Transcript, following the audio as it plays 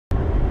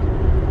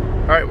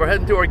Alright, we're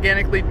heading to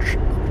Organically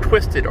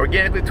Twisted.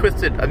 Organically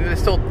Twisted. I think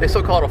they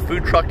still call it a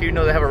food truck, even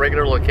though they have a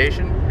regular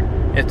location.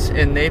 It's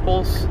in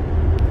Naples.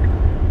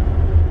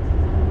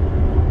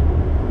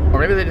 Or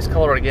maybe they just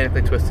call it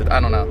Organically Twisted. I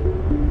don't know.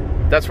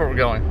 That's where we're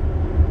going.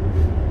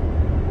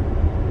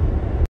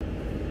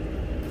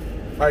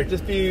 Alright,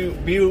 just be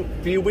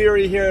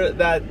weary here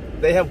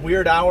that they have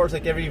weird hours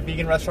like every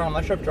vegan restaurant. I'm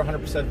not sure if they're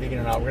 100% vegan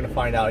or not. We're going to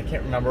find out. I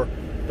can't remember.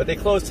 But they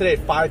close today at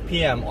 5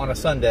 p.m. on a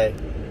Sunday.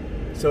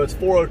 So it's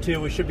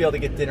 4:02. We should be able to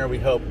get dinner, we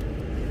hope.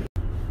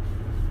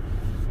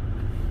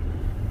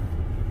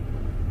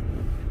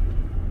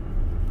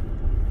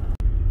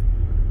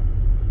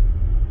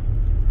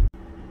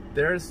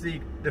 There's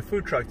the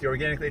food truck, the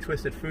Organically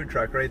Twisted food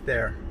truck right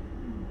there.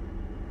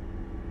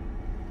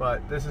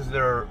 But this is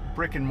their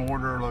brick and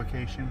mortar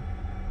location.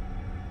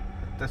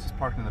 This is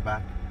parked in the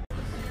back.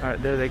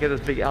 Alright, there they get this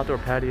big outdoor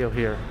patio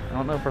here. I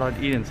don't know if we're allowed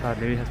to eat inside.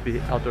 Maybe it has to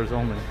be outdoors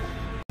only.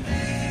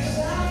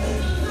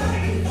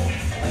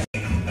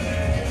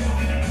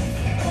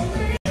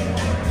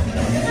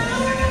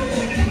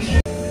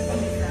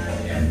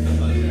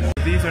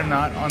 These are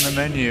not on the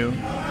menu.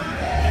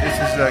 This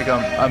is like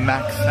a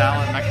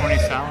macaroni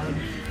salad.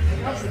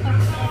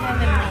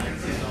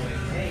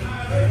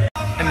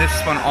 And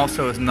this one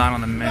also is not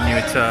on the menu.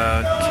 It's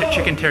a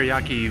chicken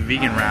teriyaki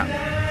vegan wrap.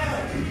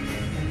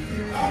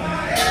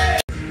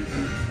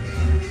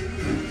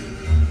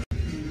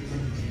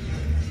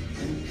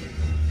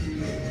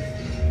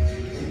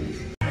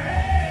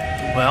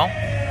 Well,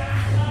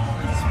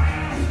 it's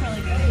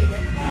really good.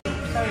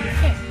 So you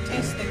can't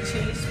taste the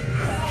cheese,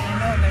 but I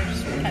know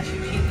there's cashew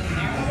cheese in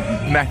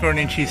there.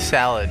 Macaroni and cheese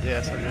salad,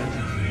 yes it is.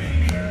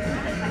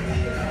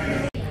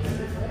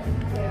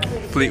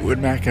 Fleetwood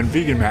Mac and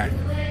Vegan Mac.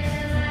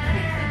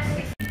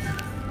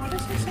 What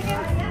is this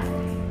again?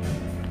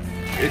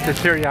 It's a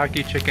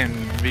teriyaki chicken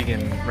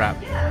vegan wrap.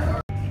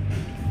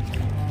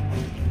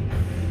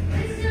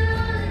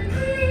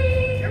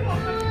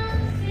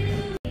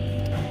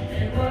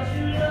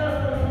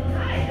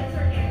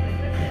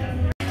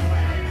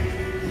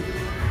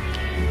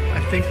 I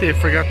think they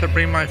forgot to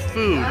bring my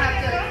food.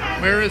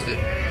 Where is it?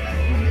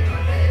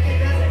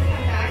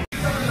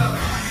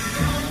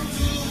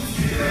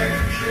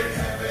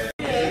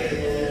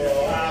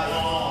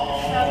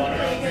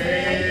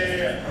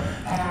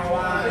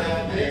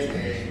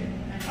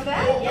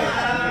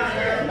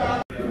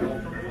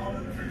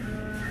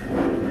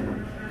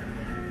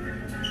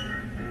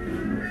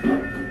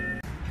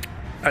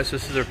 Alright, so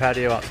this is their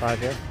patio outside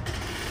here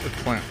with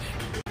plants.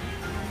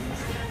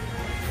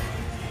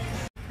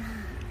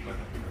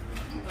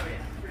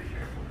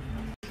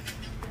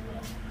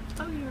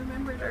 Oh, you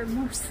remembered our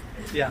mousse.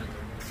 Yeah.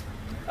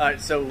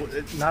 Alright, so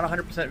it's not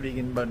 100%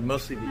 vegan, but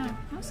mostly vegan. Yeah,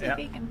 mostly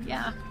vegan.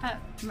 Yeah,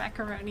 that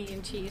macaroni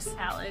and cheese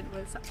salad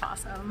was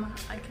awesome.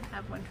 I could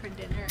have one for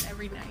dinner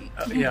every night.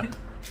 Yeah.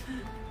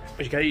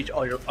 But you gotta eat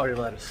all your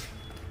lettuce.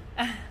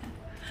 Yeah.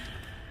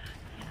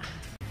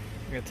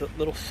 It's a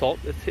little salt.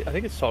 I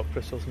think it's salt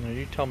crystals in there.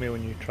 You tell me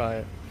when you try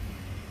it.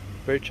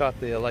 Very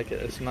chocolatey. I like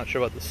it. I'm not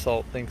sure about the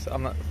salt things.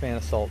 I'm not a fan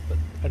of salt, but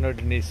I know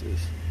Denise is.